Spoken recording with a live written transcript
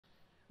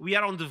we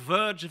are on the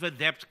verge of a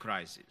debt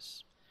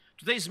crisis.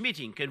 Today's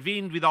meeting,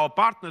 convened with our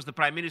partners, the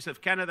Prime Minister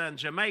of Canada and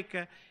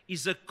Jamaica,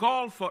 is a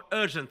call for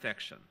urgent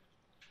action.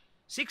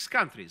 6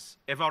 countries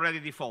have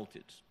already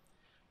defaulted.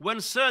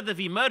 1/3 of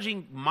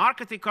emerging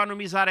market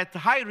economies are at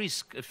high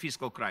risk of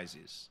fiscal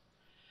crisis.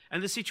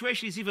 And the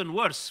situation is even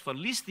worse for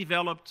least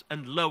developed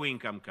and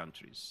low-income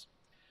countries.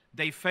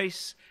 They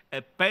face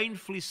a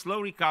painfully slow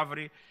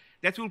recovery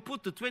that will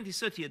put the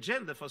 2030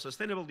 Agenda for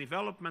Sustainable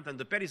Development and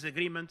the Paris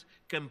Agreement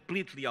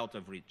completely out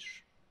of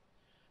reach.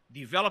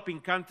 Developing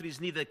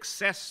countries need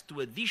access to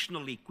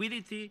additional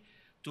liquidity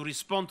to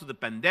respond to the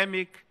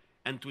pandemic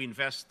and to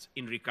invest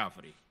in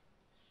recovery.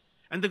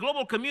 And the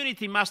global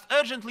community must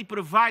urgently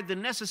provide the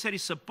necessary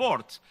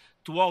support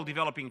to all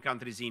developing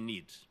countries in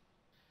need.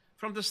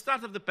 From the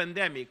start of the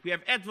pandemic, we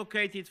have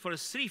advocated for a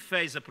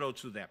 3-phase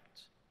approach to debt.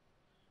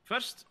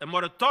 First, a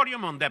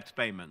moratorium on debt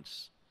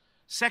payments.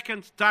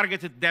 Second,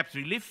 targeted debt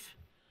relief.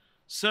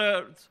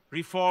 Third,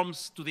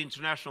 reforms to the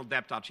international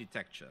debt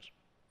architecture.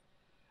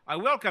 I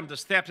welcome the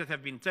steps that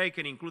have been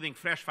taken, including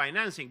fresh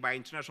financing by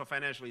international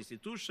financial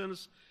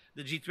institutions,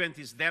 the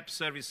G20's Debt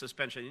Service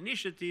Suspension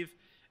Initiative,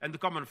 and the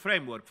Common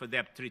Framework for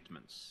Debt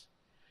Treatments.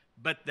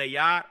 But they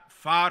are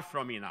far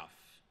from enough.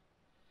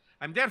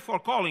 I'm therefore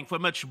calling for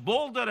much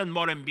bolder and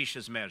more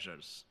ambitious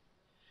measures.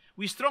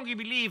 We strongly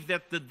believe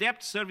that the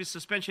Debt Service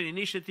Suspension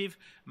Initiative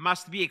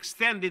must be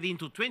extended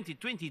into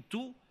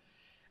 2022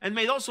 and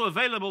made also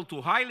available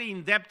to highly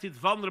indebted,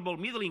 vulnerable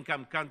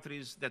middle-income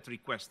countries that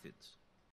request it.